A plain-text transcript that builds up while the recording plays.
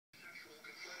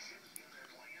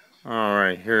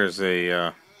Alright, here's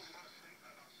a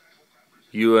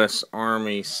U.S.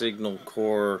 Army Signal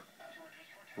Corps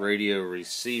radio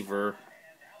receiver,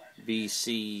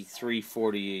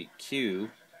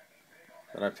 BC-348Q,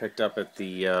 that I picked up at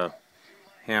the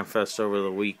Hamfest over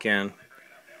the weekend,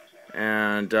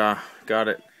 and got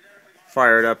it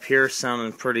fired up here,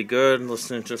 sounding pretty good.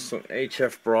 Listening to some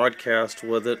HF broadcast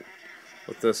with it,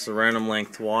 with this random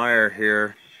length wire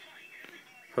here,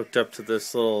 hooked up to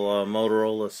this little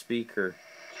Motorola speaker,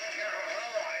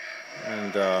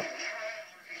 and it's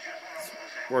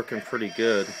working pretty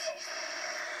good.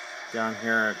 Down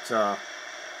here at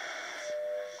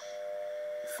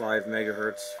 5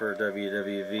 megahertz for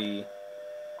wwII.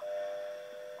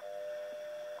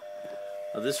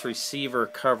 This receiver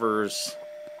covers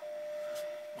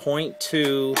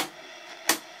 0.2,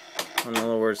 in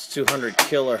other words 200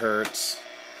 kilohertz.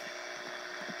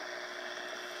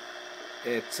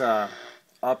 It's up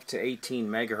to 18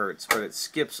 megahertz, but it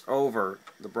skips over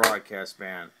the broadcast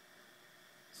band.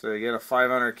 So you get a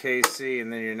 500 kc,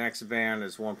 and then your next band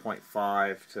is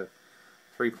 1.5 to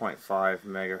 3.5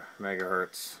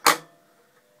 megahertz,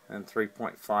 and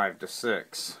 3.5 to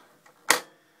 6,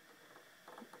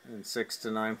 and 6 to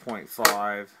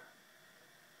 9.5,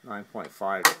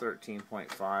 9.5 to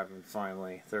 13.5, and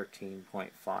finally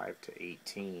 13.5 to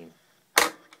 18.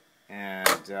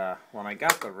 And when I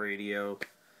got the radio,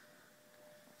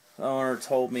 the owner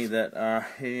told me that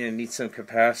he needs some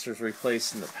capacitors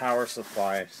replaced in the power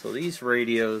supply. So these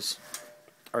radios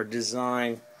are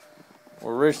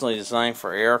were originally designed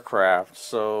for aircraft.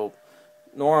 So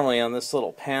normally on this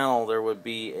little panel there would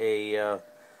be a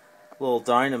little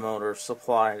dynamotor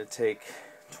supply to take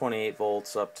 28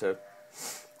 volts up to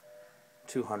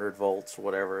 200 volts,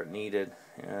 whatever it needed.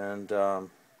 And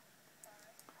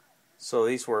so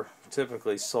these were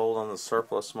typically sold on the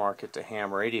surplus market to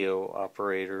ham radio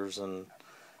operators, and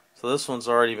so this one's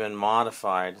already been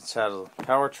modified. It's had a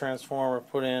power transformer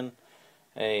put in,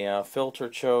 a filter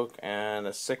choke, and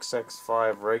a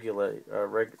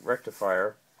 6x5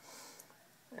 rectifier,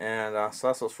 and so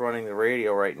that's what's running the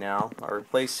radio right now. I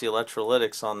replaced the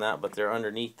electrolytics on that, but they're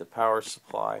underneath the power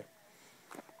supply.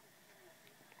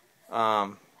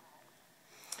 I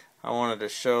wanted to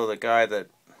show the guy that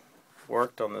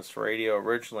worked on this radio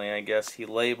originally. I guess he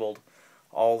labeled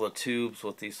all the tubes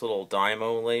with these little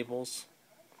Dymo labels.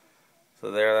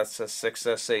 So there, that's a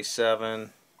 6SA7,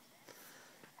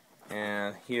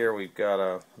 and here we've got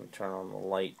let me turn on the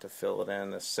light to fill it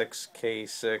in, a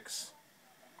 6K6,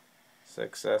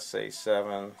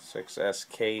 6SA7,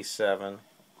 6SK7.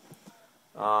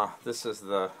 This is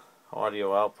the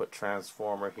audio output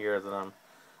transformer here that I'm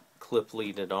clip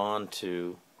leaded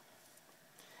onto.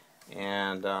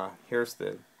 And here's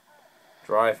the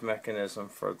drive mechanism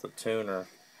for the tuner.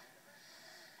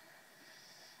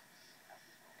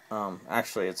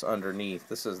 Actually, it's underneath.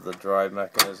 This is the drive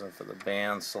mechanism for the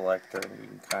band selector, and you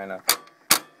can kind of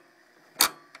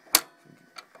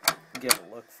get a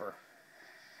look for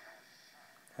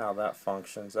how that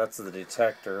functions. That's the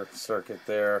detector circuit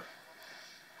there,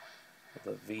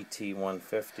 the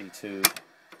VT150 tube.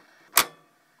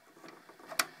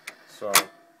 So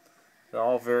they're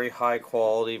all very high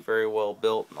quality, very well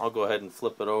built. I'll go ahead and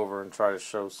flip it over and try to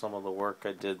show some of the work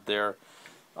I did there.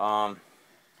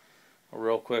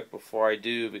 Real quick before I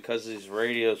do, because these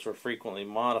radios were frequently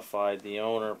modified, the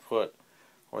owner put,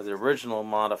 or the original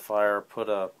modifier put,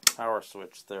 a power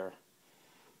switch there.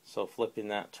 So flipping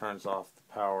that turns off the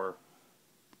power.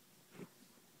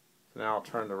 Now I'll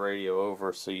turn the radio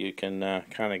over so you can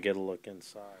kind of get a look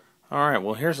inside. Alright,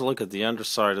 well here's a look at the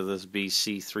underside of this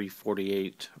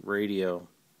BC-348 radio.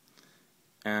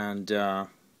 And the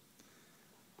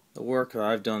work that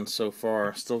I've done so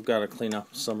far, still got to clean up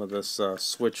some of this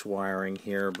switch wiring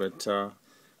here, but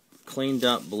cleaned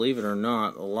up, believe it or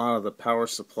not, a lot of the power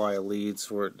supply leads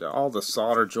were, all the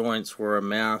solder joints were a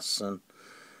mess, and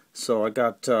so I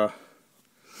got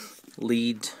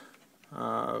lead,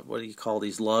 what do you call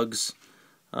these, lugs,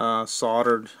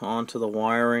 soldered onto the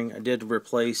wiring. I did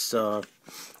replace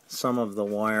some of the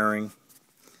wiring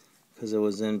because it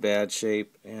was in bad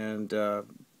shape, and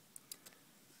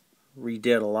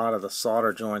redid a lot of the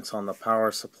solder joints on the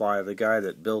power supply. The guy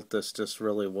that built this just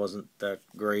really wasn't that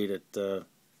great at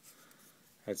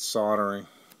soldering.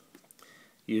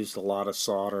 Used a lot of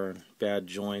solder and bad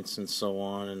joints and so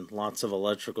on, and lots of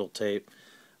electrical tape.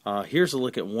 Here's a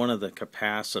look at one of the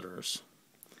capacitors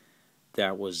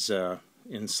that was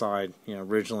inside,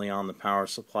 originally on the power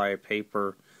supply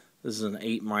paper. This is an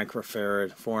 8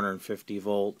 microfarad, 450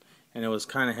 volt, and it was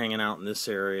kind of hanging out in this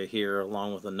area here,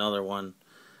 along with another one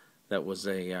that was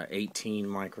a 18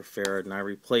 microfarad, and I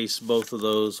replaced both of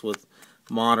those with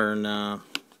modern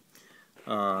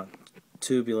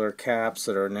tubular caps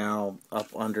that are now up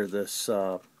under this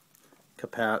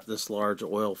this large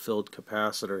oil-filled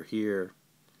capacitor here.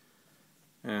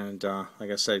 And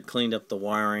like I said, cleaned up the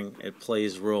wiring. It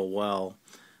plays real well.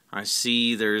 I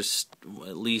see there's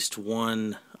at least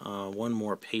one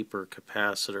more paper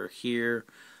capacitor here.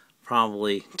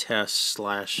 Probably test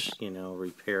slash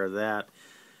repair that.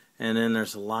 And then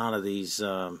there's a lot of these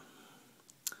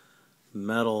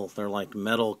metal. They're like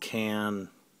metal can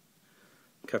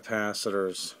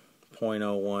capacitors,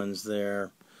 0.01s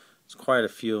there. There's quite a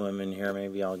few of them in here.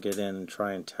 Maybe I'll get in and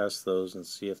try and test those and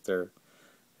see if they're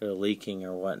leaking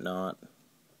or whatnot.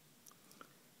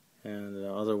 And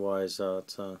otherwise,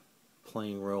 it's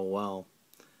playing real well.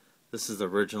 This is the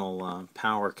original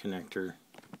power connector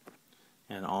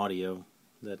and audio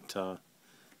that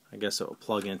I guess it will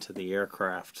plug into the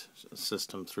aircraft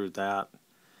system through that.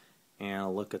 And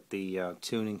I'll look at the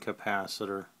tuning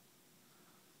capacitor.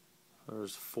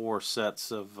 There's 4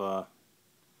 sets of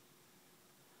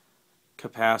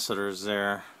capacitors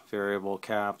there, variable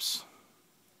caps,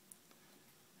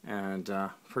 and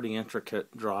pretty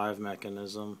intricate drive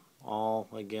mechanism. All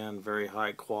again very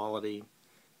high quality,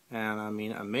 and I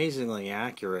mean amazingly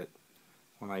accurate.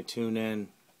 When I tune in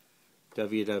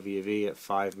wwII at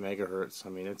 5 megahertz, I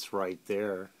mean it's right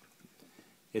there.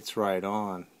 It's right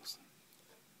on.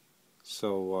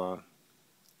 So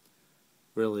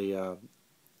really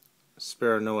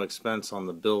spare no expense on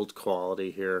the build quality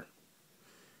here.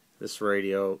 This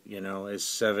radio, is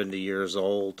 70 years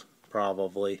old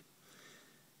probably,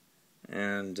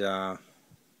 and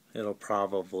it'll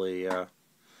probably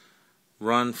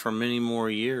run for many more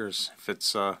years if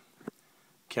it's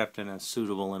kept in a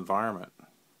suitable environment.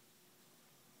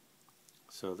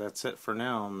 So that's it for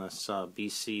now on this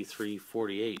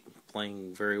BC-348,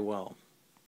 playing very well.